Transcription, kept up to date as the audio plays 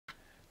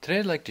Today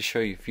I'd like to show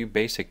you a few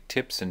basic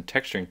tips and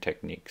texturing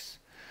techniques.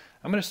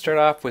 I'm going to start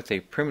off with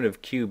a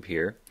primitive cube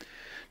here.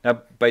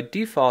 Now by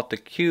default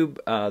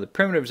the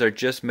primitives are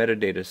just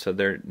metadata, so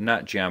they're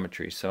not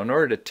geometry. So in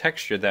order to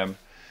texture them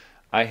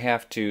I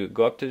have to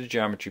go up to the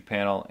geometry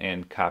panel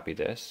and copy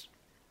this.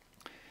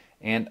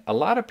 And a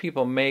lot of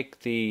people make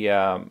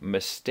the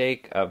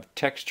mistake of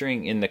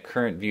texturing in the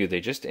current view.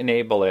 They just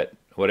enable it,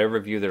 whatever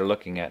view they're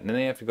looking at, and then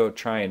they have to go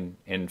try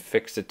and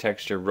fix the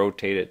texture,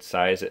 rotate it,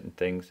 size it, and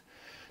things.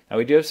 Now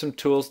we do have some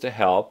tools to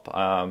help.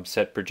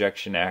 Set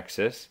projection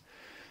axis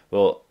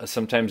will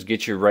sometimes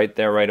get you right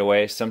there right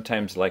away.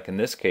 Sometimes, like in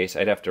this case,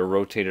 I'd have to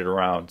rotate it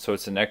around, so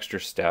it's an extra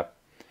step.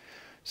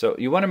 So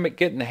you want to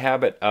get in the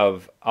habit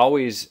of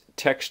always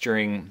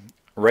texturing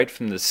right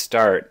from the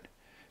start,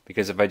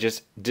 because if I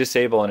just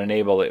disable and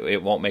enable it,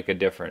 it won't make a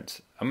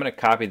difference. I'm going to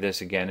copy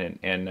this again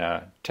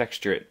and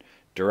texture it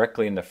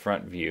directly in the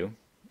front view.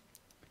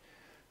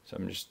 So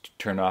I'm just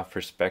turn off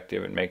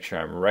perspective and make sure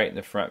I'm right in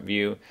the front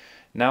view.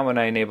 Now when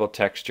I enable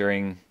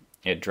texturing,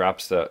 it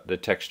drops the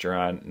texture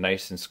on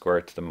nice and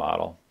square to the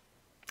model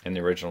in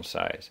the original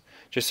size.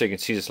 Just so you can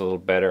see this a little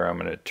better, I'm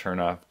going to turn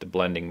off the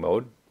blending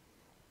mode.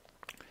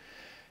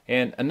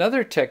 And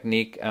another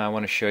technique I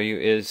want to show you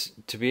is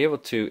to be able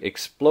to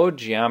explode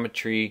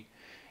geometry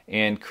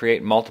and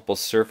create multiple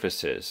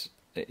surfaces.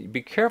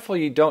 Be careful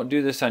you don't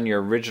do this on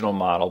your original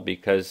model,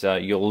 because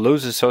you'll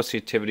lose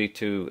associativity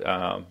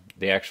to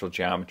the actual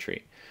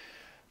geometry.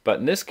 But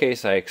in this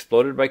case I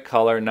exploded by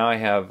color. Now I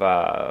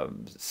have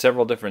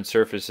several different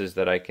surfaces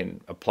that I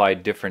can apply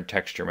different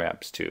texture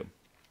maps to.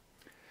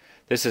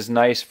 This is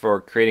nice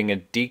for creating a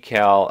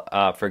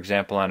decal, for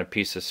example, on a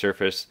piece of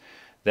surface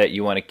that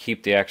you want to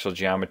keep the actual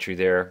geometry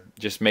there.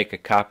 Just make a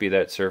copy of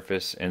that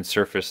surface and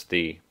surface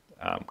the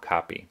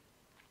copy.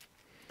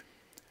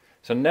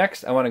 So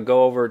next I want to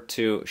go over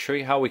to show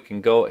you how we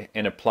can go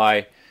and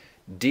apply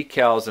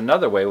decals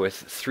another way with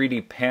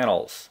 3D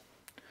panels.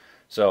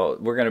 So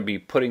we're going to be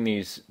putting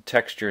these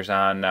textures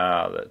on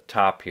the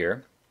top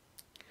here.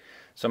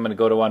 So I'm going to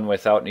go to one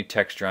without any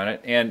texture on it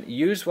and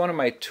use one of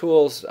my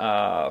tools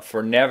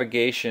for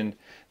navigation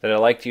that I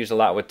like to use a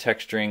lot with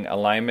texturing,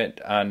 alignment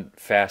on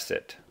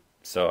facet.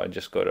 So I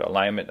just go to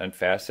alignment on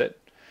facet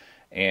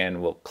and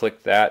we'll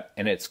click that,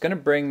 and it's going to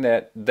bring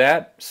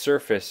that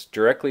surface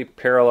directly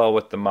parallel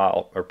with the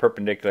model, or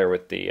perpendicular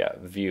with the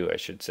view I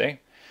should say.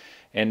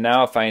 And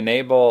now if I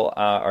enable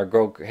or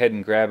go ahead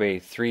and grab a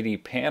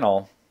 3D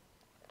panel,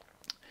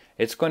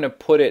 it's going to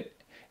put it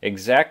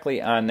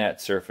exactly on that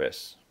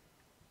surface.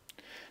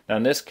 Now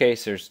in this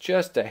case there's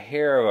just a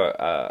hair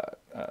of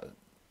a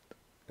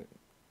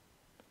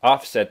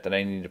offset that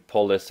I need to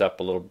pull this up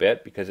a little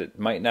bit, because it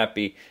might not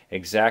be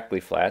exactly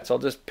flat. So I'll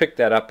just pick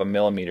that up a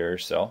millimeter or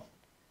so.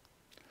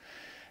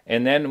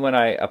 And then when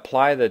I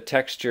apply the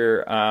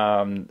texture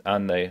on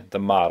the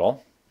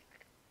model,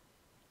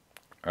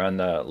 or on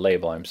the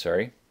label, I'm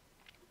sorry,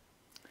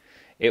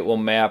 it will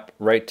map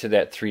right to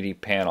that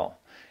 3D panel.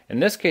 In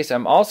this case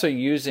I'm also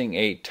using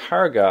a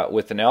Targa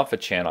with an alpha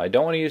channel. I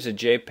don't want to use a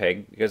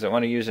JPEG because I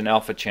want to use an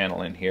alpha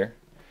channel in here.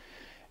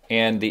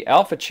 And the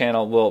alpha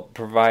channel will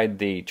provide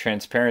the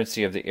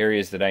transparency of the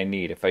areas that I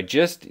need. If I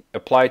just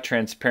apply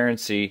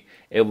transparency,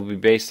 it will be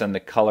based on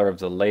the color of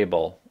the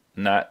label,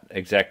 not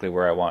exactly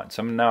where I want.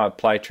 So I'm now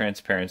apply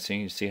transparency.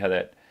 You see how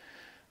that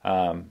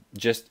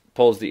just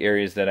pulls the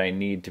areas that I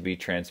need to be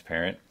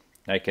transparent.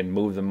 I can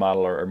move the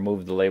model or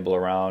move the label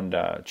around,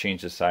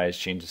 change the size,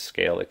 change the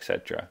scale,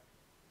 etc.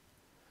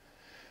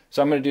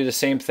 So I'm going to do the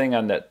same thing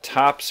on that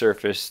top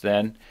surface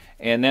then,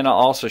 and then I'll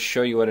also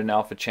show you what an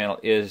alpha channel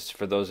is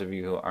for those of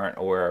you who aren't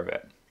aware of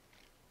it.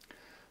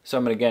 So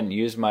I'm going to again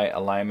use my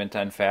alignment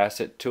on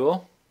facet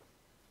tool,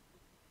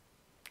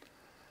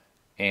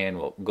 and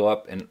we'll go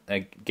up, and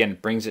again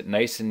it brings it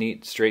nice and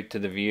neat straight to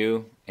the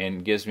view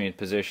and gives me a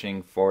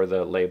positioning for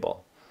the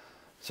label.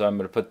 So I'm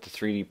going to put the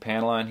 3D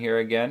panel on here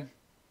again,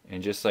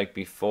 and just like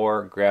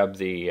before, grab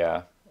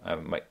the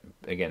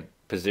again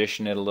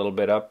position it a little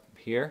bit up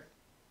here.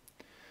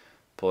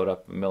 Pull it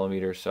up a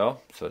millimeter or so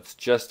it's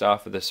just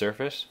off of the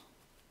surface,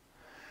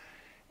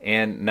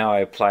 and now I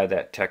apply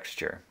that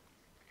texture.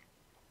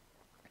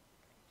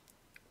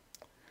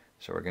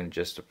 So we're going to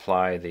just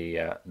apply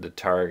the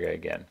Targa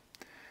again.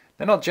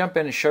 Then I'll jump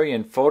in and show you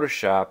in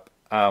Photoshop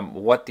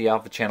what the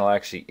alpha channel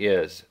actually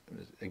is.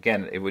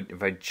 Again,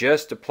 if I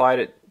just applied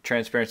it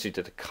transparency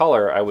to the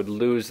color, I would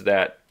lose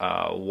that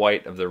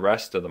white of the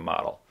rest of the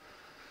model.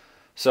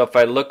 So if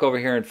I look over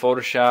here in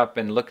Photoshop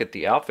and look at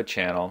the alpha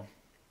channel,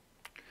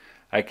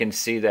 I can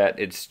see that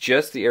it's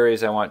just the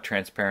areas I want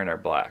transparent are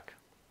black.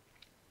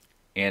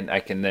 And I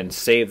can then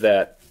save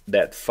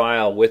that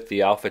file with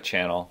the alpha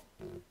channel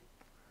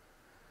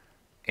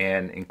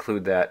and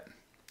include that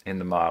in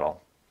the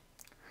model.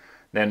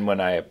 Then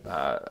when I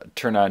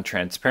turn on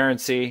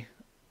transparency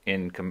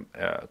in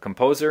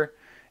Composer,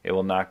 it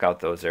will knock out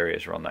those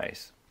areas real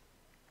nice.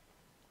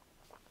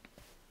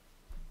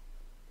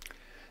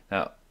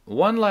 Now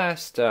one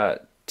last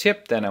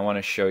tip then I want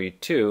to show you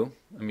too.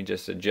 Let me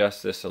just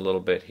adjust this a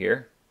little bit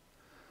here.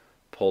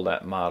 Pull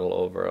that model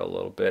over a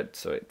little bit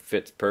so it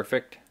fits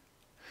perfect.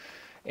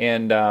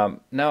 And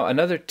now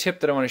another tip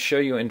that I want to show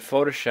you in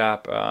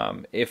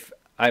Photoshop, if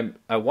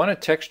I want to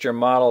texture a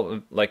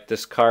model like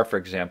this car, for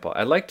example,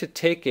 I like to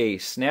take a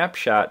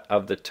snapshot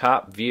of the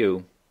top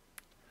view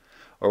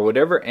or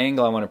whatever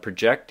angle I want to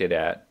project it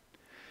at,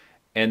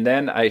 and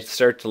then I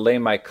start to lay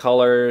my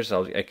colors.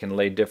 I can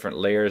lay different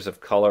layers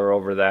of color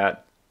over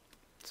that,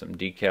 some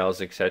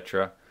decals,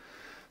 etc.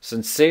 So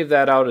and save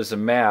that out as a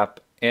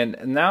map. And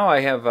now I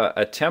have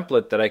a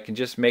template that I can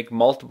just make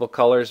multiple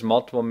colors,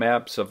 multiple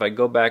maps. So if I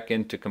go back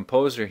into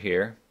Composer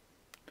here,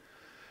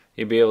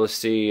 you'll be able to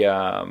see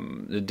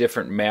the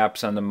different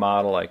maps on the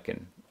model. I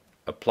can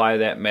apply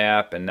that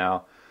map, and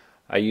now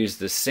I use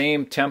the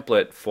same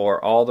template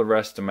for all the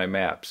rest of my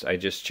maps. I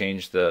just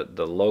change the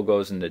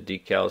logos and the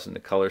decals and the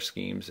color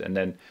schemes, and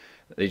then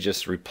they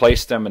just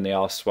replaced them and they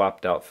all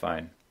swapped out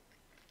fine.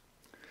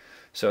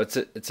 So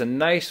it's a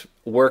nice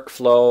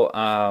workflow,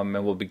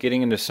 and we'll be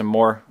getting into some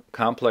more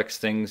complex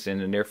things in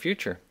the near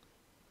future.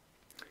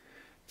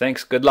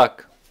 Thanks, good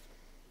luck.